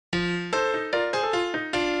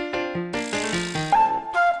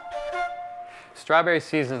Strawberry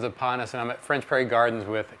season is upon us, and I'm at French Prairie Gardens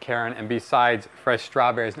with Karen, and besides fresh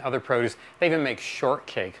strawberries and other produce, they even make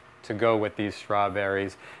shortcake to go with these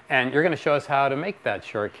strawberries. And you're going to show us how to make that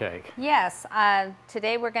shortcake. Yes,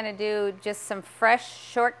 today we're going to do just some fresh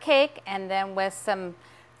shortcake, and then with some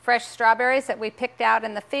fresh strawberries that we picked out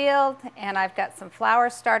in the field. And I've got some flour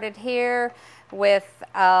started here with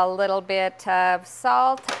a little bit of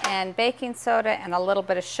salt and baking soda and a little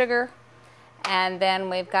bit of sugar. And then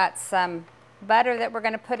we've got some butter that we're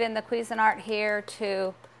going to put in the Cuisinart here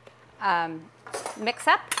to mix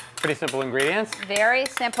up. Pretty simple ingredients. Very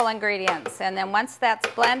simple ingredients. And then once that's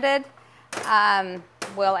blended,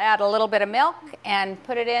 we'll add a little bit of milk and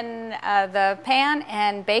put it in the pan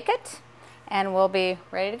and bake it. And we'll be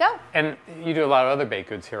ready to go. And you do a lot of other baked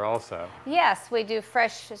goods here also. Yes, we do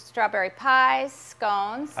fresh strawberry pies,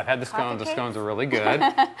 scones. I've had the scones. The scones are really good.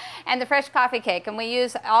 And the fresh coffee cake. And we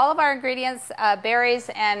use all of our ingredients, berries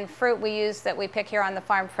and fruit we use that we pick here on the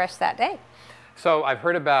farm fresh that day. So I've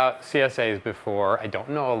heard about CSAs before. I don't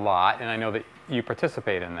know a lot, and I know that you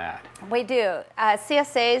participate in that. We do.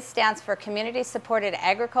 CSAs stands for Community Supported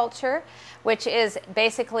Agriculture, which is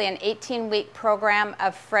basically an 18-week program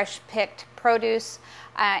of fresh picked produce.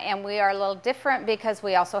 And we are a little different because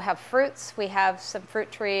we also have fruits. We have some fruit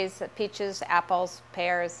trees, peaches, apples,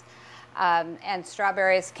 pears, and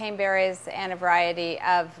strawberries, caneberries, and a variety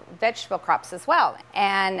of vegetable crops as well.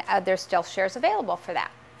 And there's still shares available for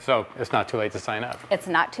that. So it's not too late to sign up. It's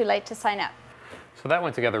not too late to sign up. So that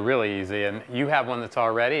went together really easy, and you have one that's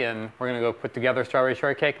all ready, and we're going to go put together strawberry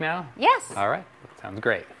shortcake now? Yes. All right. Sounds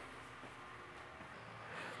great.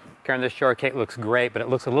 Karen, this shortcake looks great, but it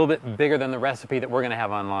looks a little bit bigger than the recipe that we're going to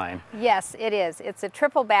have online. Yes, it is. It's a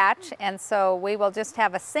triple batch, and so we will just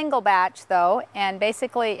have a single batch, though, and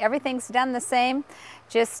basically everything's done the same.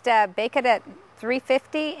 Just bake it at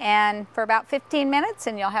 350 and for about 15 minutes,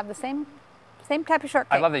 and you'll have the same type of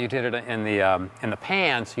shortcake. I love that you did it in the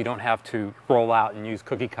pan, so you don't have to roll out and use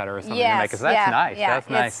cookie cutter or something to make it. So that's nice. Yeah, that's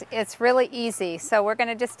nice. It's really easy. So we're going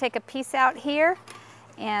to just take a piece out here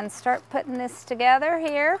and start putting this together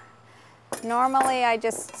here. Normally I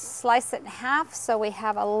just slice it in half so we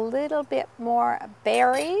have a little bit more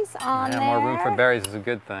berries on there. More room for berries is a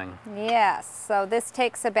good thing. Yes, so this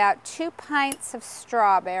takes about 2 pints of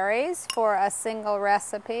strawberries for a single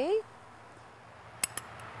recipe.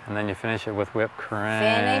 And then you finish it with whipped cream.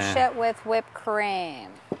 Finish it with whipped cream.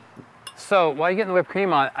 So while you're getting the whipped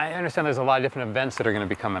cream on, I understand there's a lot of different events that are going to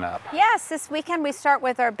be coming up. Yes, this weekend we start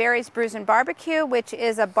with our Berries, Brews, and Barbecue, which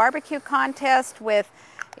is a barbecue contest with,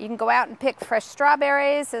 you can go out and pick fresh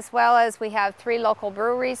strawberries, as well as we have 3 local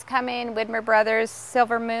breweries coming, Widmer Brothers,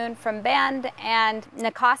 Silver Moon from Bend, and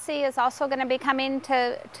Ninkasi is also going to be coming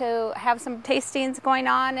to have some tastings going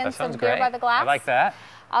on and some beer by the glass. I like that.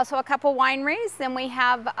 Also a couple wineries. Then we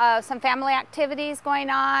have some family activities going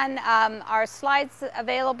on. Our slides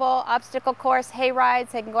available, obstacle course, hay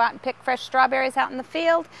rides. They can go out and pick fresh strawberries out in the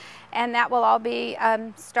field. And that will all be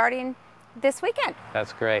starting this weekend.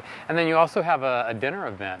 That's great. And then you also have a dinner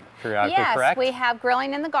event periodically, correct? Yes, we have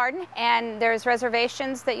grilling in the garden. And there's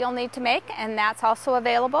reservations that you'll need to make. And that's also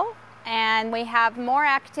available. And we have more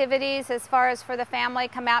activities as far as for the family.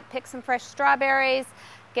 Come out, pick some fresh strawberries,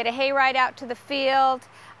 get a hay ride out to the field,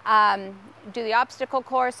 do the obstacle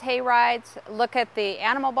course, hay rides, look at the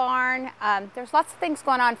animal barn. There's lots of things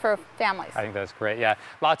going on for families. I think that's great, yeah.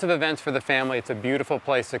 Lots of events for the family. It's a beautiful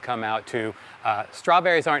place to come out to.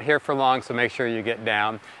 Strawberries aren't here for long, so make sure you get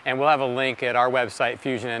down. And we'll have a link at our website,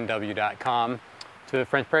 fusionnw.com, to the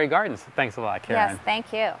French Prairie Gardens. Thanks a lot, Karen. Yes,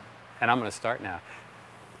 thank you. And I'm going to start now.